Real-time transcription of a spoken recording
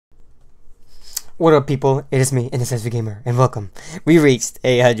What up, people? It is me, NSSV Gamer, and welcome. We reached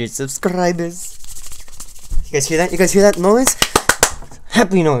 800 subscribers. You guys hear that? You guys hear that noise?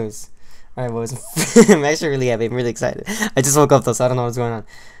 Happy noise. Alright, boys. I'm actually really happy. I'm really excited. I just woke up though, so I don't know what's going on.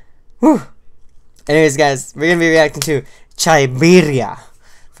 Whew. Anyways, guys, we're gonna be reacting to Chiberia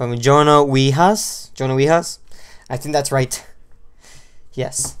from Jonah Wei-Haas. Jonah Wei-Haas? I think that's right.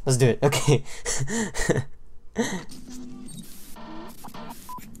 Yes, let's do it. Okay.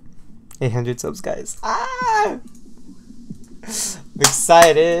 800 subs, guys. Ah! I'm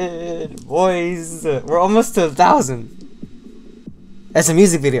excited, boys. We're almost to 1,000. That's a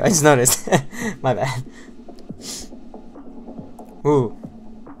music video. I just noticed. My bad. Ooh.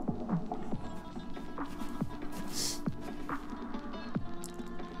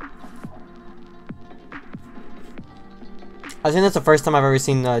 I think that's the first time I've ever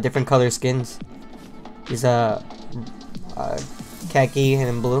seen different color skins. These khaki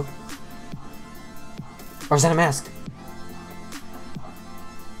and blue. Or is that a mask?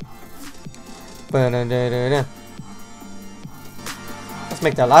 Let's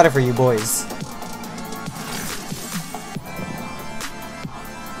make that louder for you boys.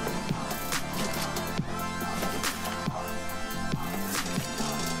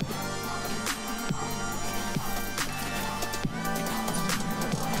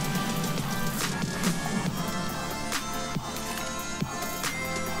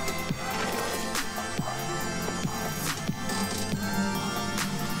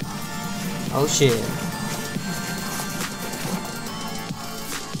 Oh shit.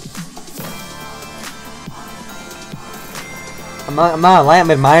 I'm not lying,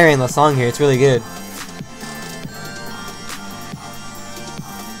 I'm admiring the song here, it's really good.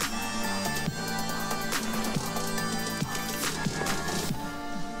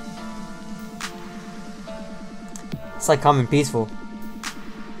 It's like calm and peaceful.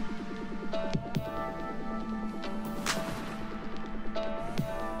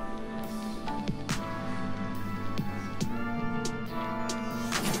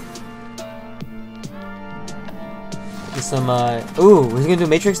 Some ooh, was he gonna do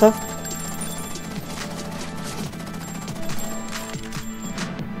Matrix stuff?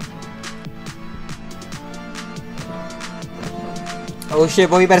 Oh shit,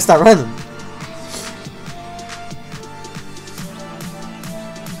 boy, you better start running.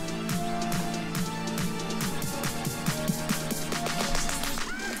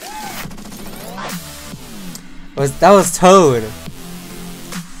 That was Toad.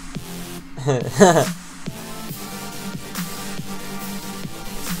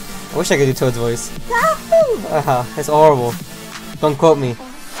 I wish I could do Toad's voice. That's horrible. Don't quote me.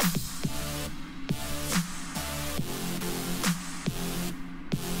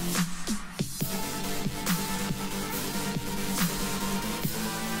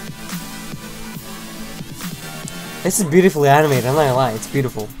 This is beautifully animated, I'm not gonna lie, it's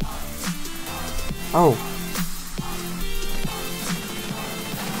beautiful. Oh.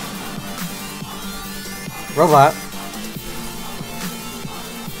 Robot.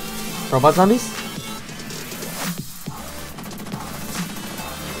 Robot zombies?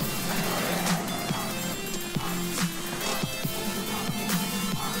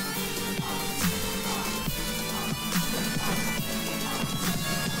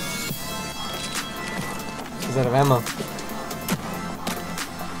 He's out of ammo.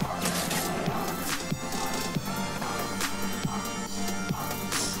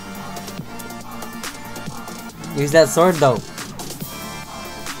 Use that sword though.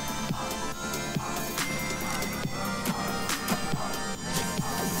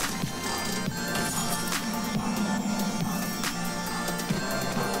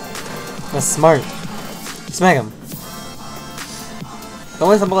 That's smart. Smack him. Don't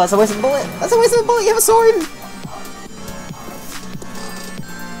waste a bullet. That's a waste of a bullet. That's a waste of a bullet. You have a sword.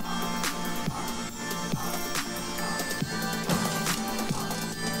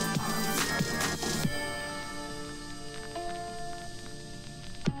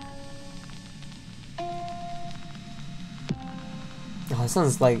 Oh, this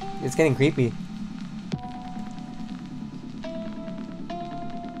sounds like it's getting creepy.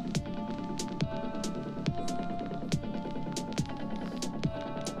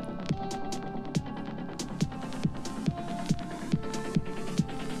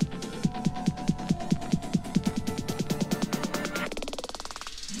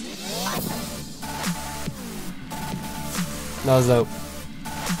 That was dope.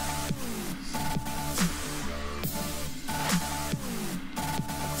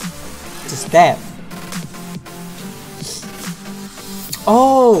 Just stab.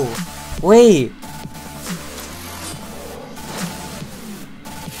 Oh, wait.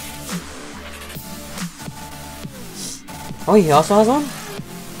 Oh, he also has one?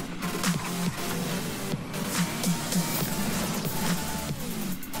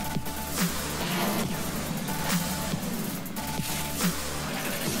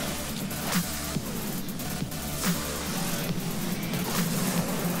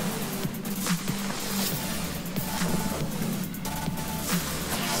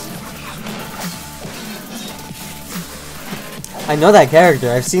 I know that character.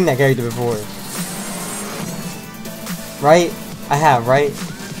 I've seen that character before. Right? I have, right?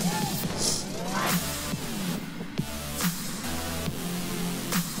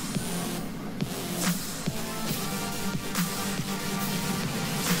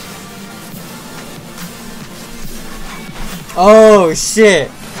 Oh, shit!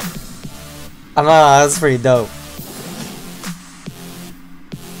 That's pretty dope.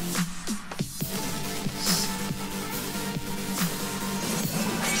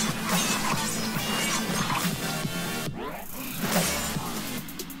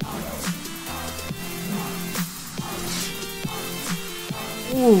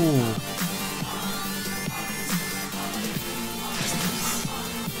 Ooh.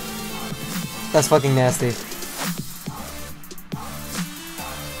 That's fucking nasty.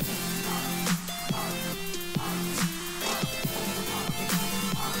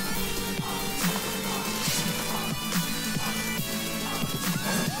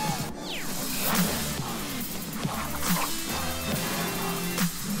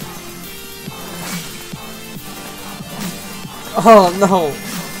 Oh no.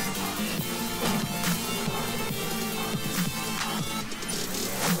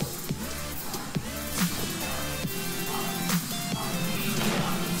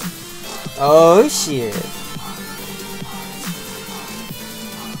 Oh shit.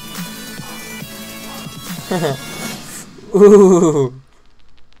 Ooh.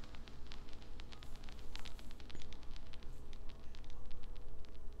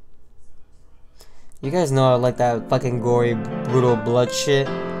 You guys know I like that fucking gory, brutal blood shit.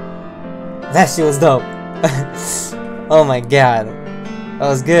 That shit was dope. Oh my god. That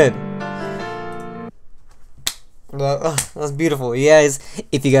was good. That was beautiful. You guys,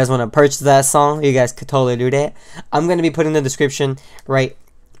 if you guys want to purchase that song, you guys could totally do that. I'm going to be putting in the description, right,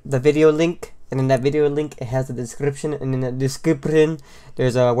 the video link. And in that video link, it has the description. And in the description,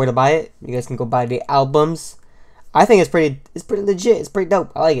 there's where to buy it. You guys can go buy the albums. I think it's pretty legit. It's pretty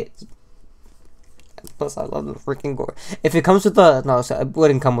dope. I like it. Plus, I love the freaking gore. If it comes with the... No, so it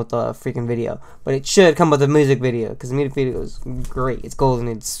wouldn't come with the freaking video. But it should come with the music video. Because the music video is great. It's golden.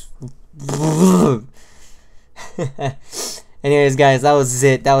 It's... Anyways, guys, that was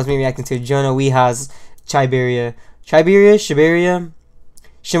it. That was me reacting to Jonah Wei-Haas Chiberia. Chiberia?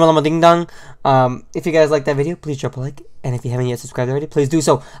 Shimalama Ding Dong. If you guys like that video, please drop a like. And if you haven't yet subscribed already, please do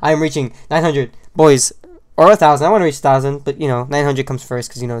so. I am reaching 900 boys. Or 1,000. I want to reach 1,000, but you know, 900 comes first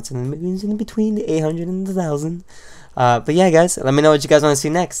because you know it's in between the 800 and the 1,000. But yeah, guys, let me know what you guys want to see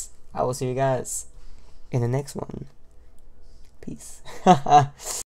next. I will see you guys in the next one. Peace.